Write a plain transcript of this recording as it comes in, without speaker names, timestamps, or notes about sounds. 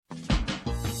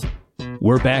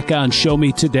We're back on Show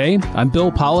Me Today. I'm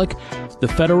Bill Pollack. The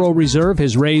Federal Reserve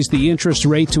has raised the interest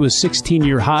rate to a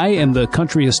 16-year high, and the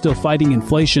country is still fighting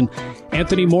inflation.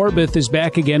 Anthony Morbith is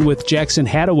back again with Jackson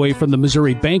Hadaway from the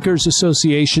Missouri Bankers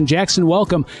Association. Jackson,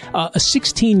 welcome. A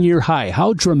 16-year high,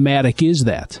 how dramatic is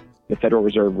that? The Federal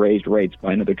Reserve raised rates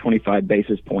by another 25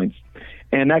 basis points,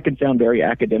 and that can sound very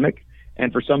academic.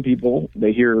 And for some people,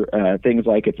 they hear things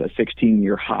like it's a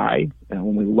 16-year high.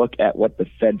 When we look at what the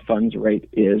Fed funds rate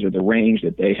is, or the range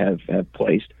that they have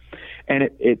placed, and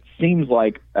it seems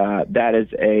like that is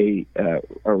a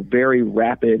very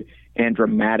rapid and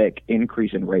dramatic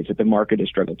increase in rates that the market has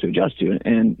struggled to adjust to.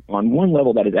 And on one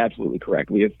level, that is absolutely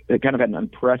correct. We have kind of had an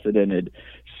unprecedented,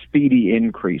 speedy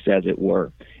increase, as it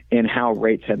were, in how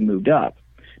rates have moved up.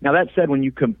 Now, that said, when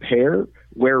you compare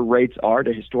where rates are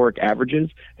to historic averages,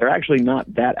 they're actually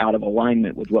not that out of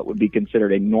alignment with what would be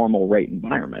considered a normal rate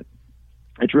environment.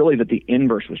 It's really that the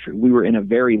inverse was true. We were in a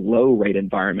very low rate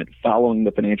environment following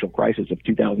the financial crisis of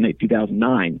 2008,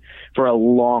 2009 for a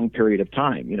long period of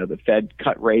time. You know, the Fed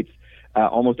cut rates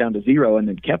almost down to zero and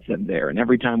then kept them there. And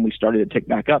every time we started to tick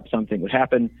back up, something would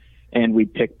happen and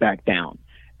we'd tick back down.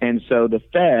 And so the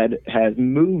Fed has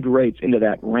moved rates into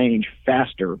that range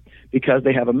faster because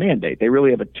they have a mandate. They really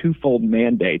have a twofold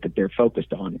mandate that they're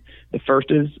focused on. The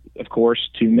first is, of course,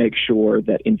 to make sure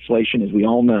that inflation, as we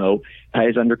all know,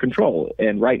 is under control.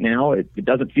 And right now, it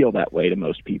doesn't feel that way to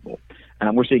most people.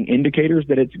 We're seeing indicators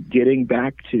that it's getting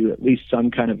back to at least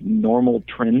some kind of normal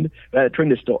trend. That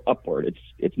trend is still upward.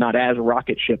 It's not as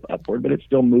rocket ship upward, but it's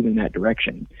still moving that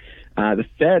direction. The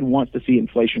Fed wants to see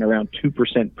inflation around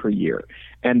 2% per year.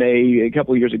 And they, a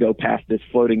couple of years ago, passed this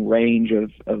floating range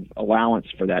of allowance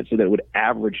for that so that it would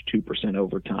average 2%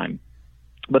 over time.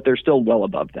 But they're still well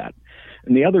above that.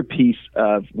 And the other piece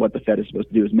of what the Fed is supposed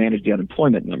to do is manage the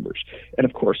unemployment numbers. And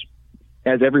of course,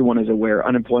 as everyone is aware,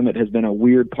 unemployment has been a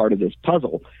weird part of this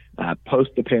puzzle.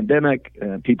 Post the pandemic,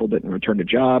 people didn't return to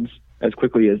jobs as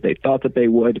quickly as they thought that they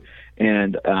would.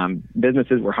 And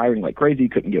businesses were hiring like crazy,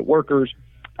 couldn't get workers.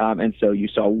 And so you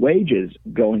saw wages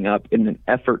going up in an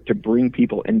effort to bring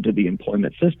people into the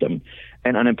employment system,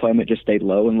 and unemployment just stayed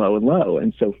low and low and low.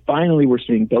 And so finally, we're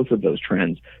seeing both of those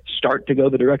trends start to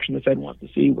go the direction the Fed wants to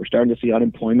see. We're starting to see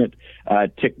unemployment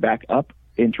tick back up,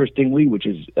 interestingly, which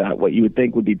is what you would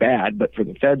think would be bad. But for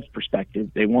the Fed's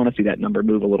perspective, they want to see that number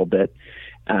move a little bit.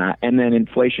 And then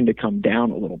inflation to come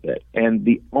down a little bit. And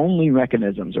the only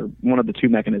mechanisms, or one of the two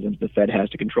mechanisms the Fed has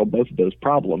to control both of those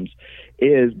problems,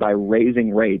 is by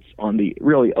raising rates on the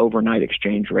really overnight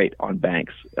exchange rate on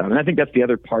banks. And I think that's the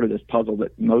other part of this puzzle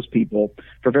that most people,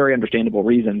 for very understandable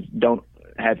reasons, don't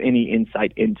have any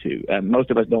insight into. Most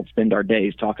of us don't spend our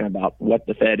days talking about what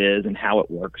the Fed is and how it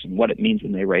works and what it means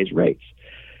when they raise rates.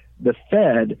 The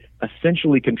Fed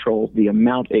essentially controls the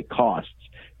amount it costs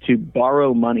to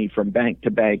borrow money from bank to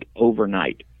bank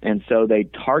overnight. And so they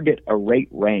target a rate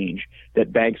range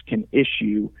that banks can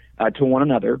issue to one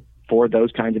another for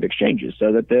those kinds of exchanges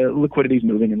so that the liquidity is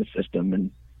moving in the system and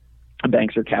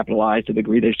banks are capitalized to the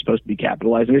degree they're supposed to be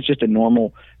capitalized. And it's just a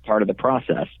normal part of the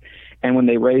process. And when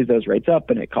they raise those rates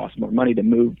up and it costs more money to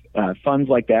move funds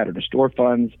like that or to store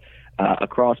funds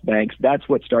across banks, that's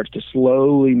what starts to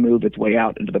slowly move its way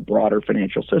out into the broader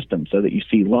financial system, so that you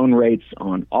see loan rates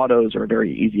on autos are a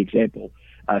very easy example,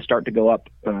 start to go up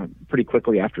pretty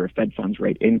quickly after a Fed funds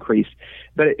rate increase.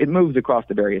 But it moves across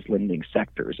the various lending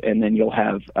sectors. And then you'll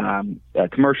have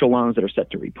commercial loans that are set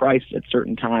to reprice at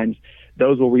certain times.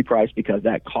 Those will reprice because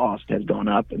that cost has gone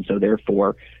up, and so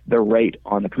therefore the rate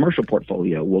on the commercial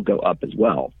portfolio will go up as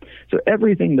well. So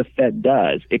everything the Fed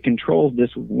does, it controls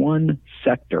this one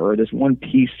sector or this one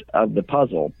piece of the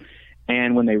puzzle.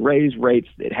 And when they raise rates,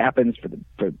 it happens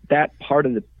for that part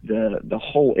of the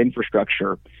whole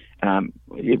infrastructure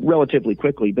relatively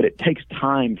quickly, but it takes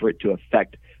time for it to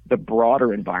affect the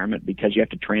broader environment because you have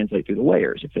to translate through the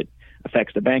layers. If it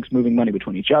affects the banks moving money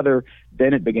between each other,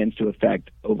 then it begins to affect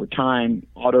over time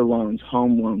auto loans,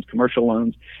 home loans, commercial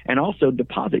loans, and also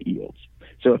deposit yields.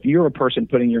 So if you're a person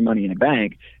putting your money in a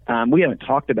bank, we haven't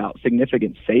talked about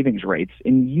significant savings rates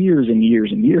in years and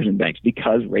years and years in banks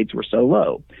because rates were so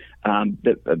low.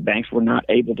 The banks were not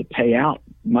able to pay out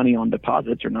money on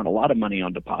deposits, or not a lot of money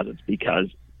on deposits, because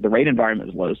the rate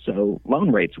environment was low, so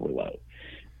loan rates were low.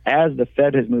 As the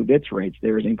Fed has moved its rates,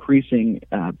 there is increasing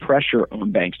pressure on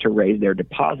banks to raise their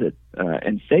deposit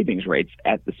and savings rates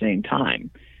at the same time,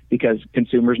 because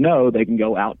consumers know they can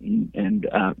go out and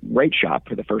rate shop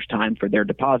for the first time for their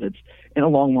deposits in a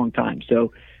long, long time.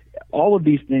 So all of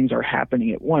these things are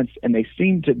happening at once, and they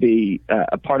seem to be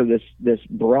a part of this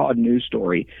broad news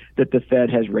story that the Fed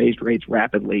has raised rates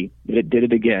rapidly, that it did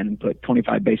it again and put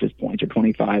 25 basis points, or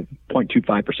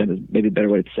 25.25% is maybe a better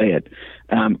way to say it,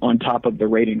 on top of the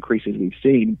rate increases we've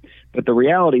seen. But the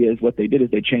reality is what they did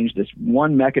is they changed this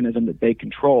one mechanism that they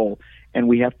control, and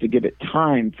we have to give it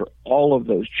time for all of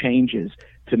those changes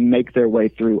to make their way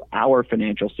through our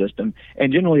financial system,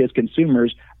 and generally as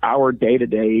consumers, our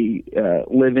day-to-day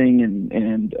living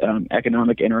and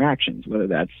economic interactions, whether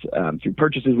that's through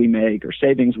purchases we make or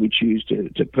savings we choose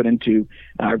to put into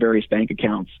our various bank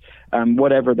accounts,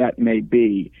 whatever that may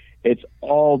be. It's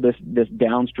all this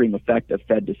downstream effect of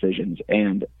Fed decisions.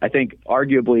 And I think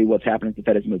arguably what's happened is the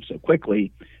Fed has moved so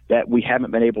quickly that we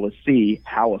haven't been able to see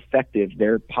how effective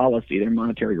their policy, their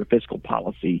monetary or fiscal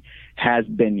policy, has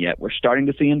been yet. We're starting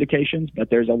to see indications, but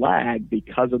there's a lag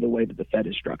because of the way that the Fed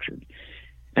is structured.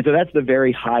 And so that's the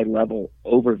very high-level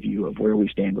overview of where we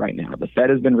stand right now. The Fed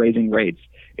has been raising rates.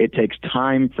 It takes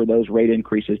time for those rate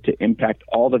increases to impact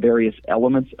all the various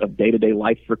elements of day-to-day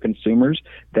life for consumers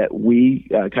that we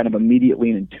kind of immediately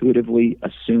and intuitively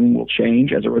assume will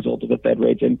change as a result of the Fed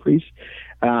rates increase.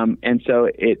 And so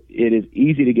it is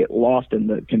easy to get lost in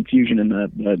the confusion and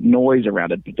the noise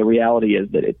around it. But the reality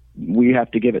is that we have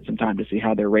to give it some time to see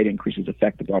how their rate increases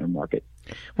affect the broader market.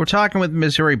 We're talking with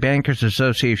Missouri Bankers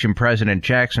Association President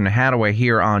Jackson Hadaway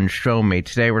here on Show Me.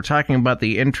 Today we're talking about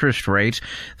the interest rates.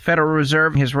 The Federal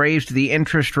Reserve has raised the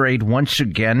interest rate once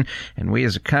again, and we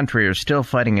as a country are still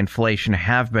fighting inflation,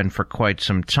 have been for quite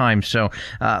some time. So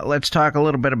let's talk a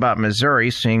little bit about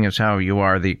Missouri, seeing as how you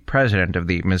are the president of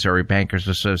the Missouri Bankers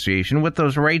Association. With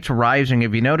those rates rising,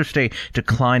 have you noticed a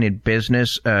decline in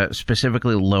business,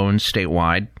 specifically loans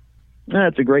statewide?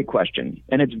 That's a great question,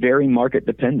 and it's very market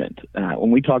dependent.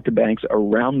 When we talk to banks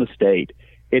around the state,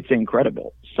 it's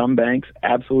incredible. Some banks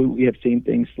absolutely have seen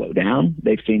things slow down.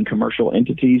 They've seen commercial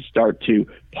entities start to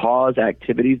pause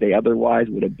activities they otherwise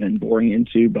would have been boring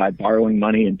into by borrowing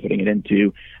money and putting it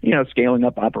into, scaling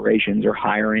up operations or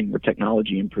hiring or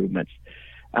technology improvements.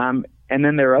 And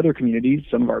then there are other communities,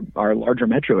 some of our larger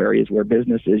metro areas, where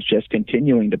business is just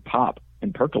continuing to pop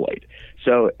and percolate.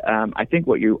 So I think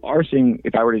what you are seeing,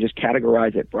 if I were to just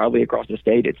categorize it broadly across the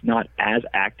state, it's not as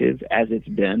active as it's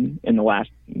been in the last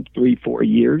 3-4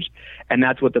 years. And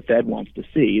that's what the Fed wants to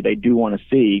see. They do want to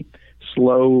see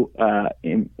slow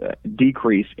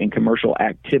decrease in commercial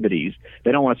activities.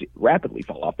 They don't want to see rapidly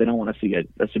fall off. They don't want to see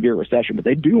a severe recession, but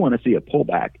they do want to see a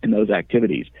pullback in those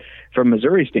activities. From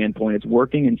Missouri's standpoint, it's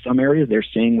working in some areas. They're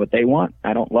seeing what they want.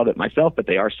 I don't love it myself, but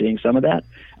they are seeing some of that.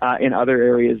 In other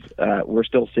areas, we're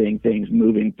still seeing things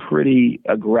moving pretty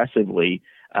aggressively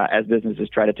as businesses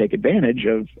try to take advantage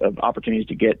of opportunities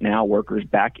to get now workers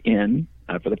back in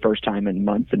for the first time in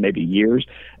months and maybe years.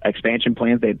 Expansion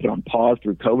plans they had put on pause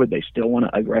through COVID, they still want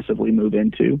to aggressively move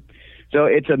into. So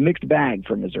it's a mixed bag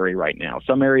for Missouri right now.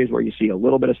 Some areas where you see a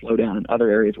little bit of slowdown, and other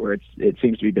areas where it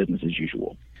seems to be business as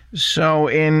usual. So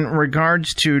in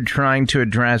regards to trying to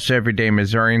address everyday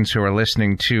Missourians who are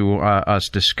listening to us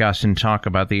discuss and talk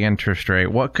about the interest rate,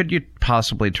 what could you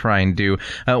possibly try and do?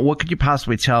 What could you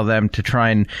possibly tell them to try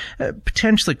and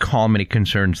potentially calm any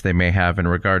concerns they may have in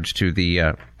regards to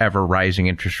the ever-rising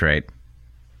interest rate?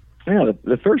 Yeah,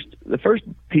 the first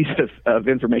piece of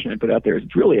information I put out there is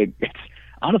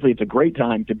honestly, it's a great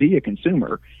time to be a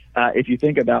consumer if you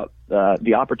think about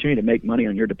the opportunity to make money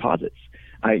on your deposits.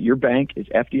 Your bank is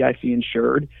FDIC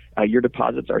insured. Your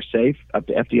deposits are safe up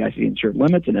to FDIC insured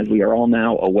limits. And as we are all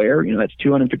now aware, that's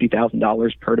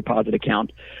 $250,000 per deposit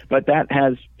account. But that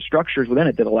has structures within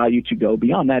it that allow you to go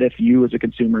beyond that if you as a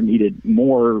consumer needed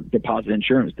more deposit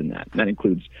insurance than that. And that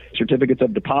includes certificates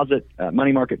of deposit,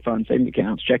 money market funds, savings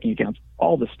accounts, checking accounts,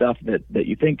 all the stuff that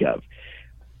you think of.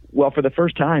 Well, for the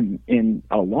first time in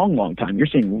a long, long time, you're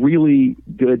seeing really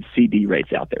good CD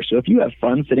rates out there. So if you have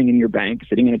funds sitting in your bank,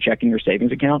 sitting in a checking or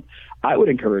savings account, I would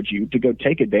encourage you to go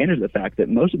take advantage of the fact that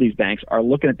most of these banks are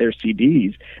looking at their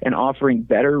CDs and offering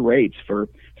better rates for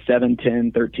 7,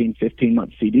 10, 13,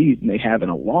 15-month CDs than they have in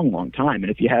a long, long time. And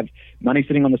if you have money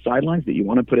sitting on the sidelines that you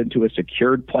want to put into a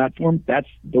secured platform, that's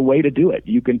the way to do it.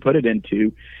 You can put it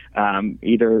into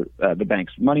either the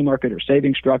bank's money market or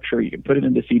savings structure. You can put it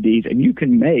into CDs, and you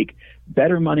can make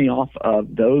better money off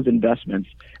of those investments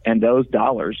and those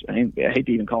dollars. I hate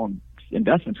to even call them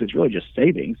investments because it's really just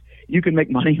savings. You can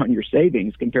make money on your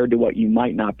savings compared to what you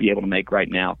might not be able to make right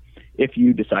now if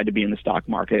you decide to be in the stock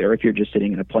market or if you're just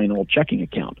sitting in a plain old checking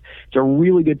account. It's a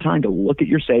really good time to look at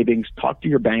your savings, talk to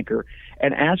your banker,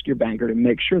 and ask your banker to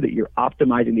make sure that you're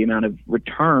optimizing the amount of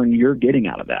return you're getting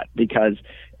out of that, because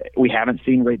we haven't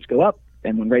seen rates go up.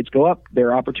 And when rates go up, there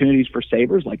are opportunities for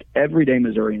savers like everyday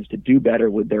Missourians to do better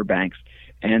with their banks.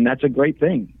 And that's a great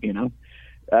thing,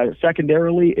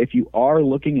 Secondarily, if you are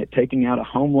looking at taking out a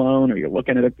home loan, or you're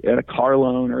looking at a car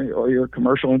loan, or you're a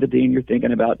commercial entity and you're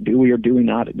thinking about do we or do we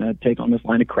not take on this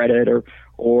kind of credit,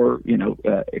 or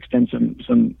extend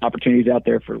some opportunities out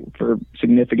there for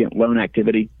significant loan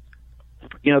activity,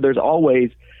 there's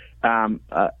always a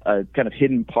kind of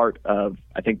hidden part of,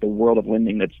 I think, the world of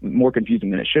lending that's more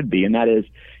confusing than it should be, and that is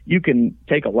you can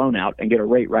take a loan out and get a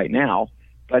rate right now,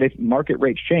 but if market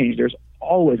rates change, there's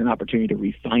always an opportunity to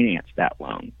refinance that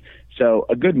loan. So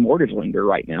a good mortgage lender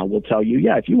right now will tell you,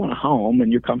 if you want a home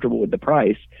and you're comfortable with the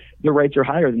price, the rates are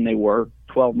higher than they were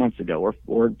 12 months ago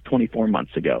or 24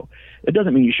 months ago. It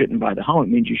doesn't mean you shouldn't buy the home. It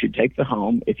means you should take the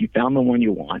home if you found the one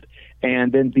you want,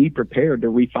 and then be prepared to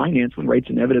refinance when rates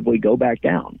inevitably go back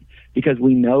down, because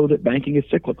we know that banking is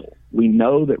cyclical. We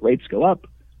know that rates go up.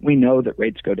 We know that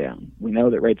rates go down. We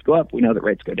know that rates go up. We know that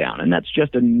rates go down. And that's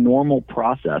just a normal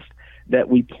process that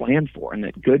we plan for, and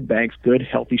that good banks, good,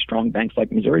 healthy, strong banks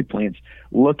like Missouri plans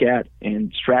look at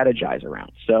and strategize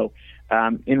around. So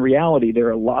in reality, there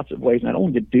are lots of ways not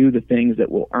only to do the things that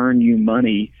will earn you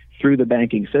money through the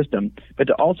banking system, but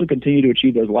to also continue to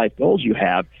achieve those life goals you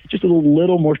have, just a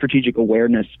little more strategic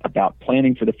awareness about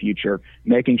planning for the future,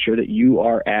 making sure that you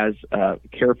are as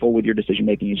careful with your decision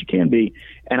making as you can be.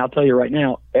 And I'll tell you right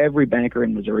now, every banker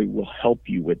in Missouri will help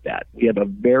you with that. We have a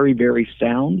very, very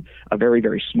sound, a very,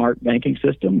 very smart banking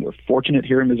system. We're fortunate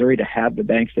here in Missouri to have the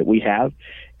banks that we have.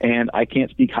 And I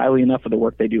can't speak highly enough of the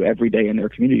work they do every day in their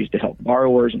communities to help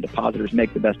borrowers and depositors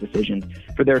make the best decisions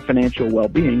for their financial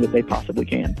well-being that they possibly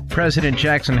can. President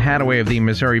Jackson Hadaway of the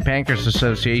Missouri Bankers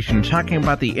Association talking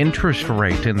about the interest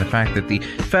rate and the fact that the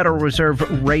Federal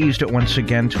Reserve raised it once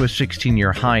again to a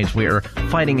 16-year high as we are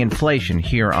fighting inflation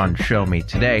here on Show Me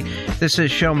Today. This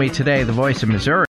is Show Me Today, the voice of Missouri.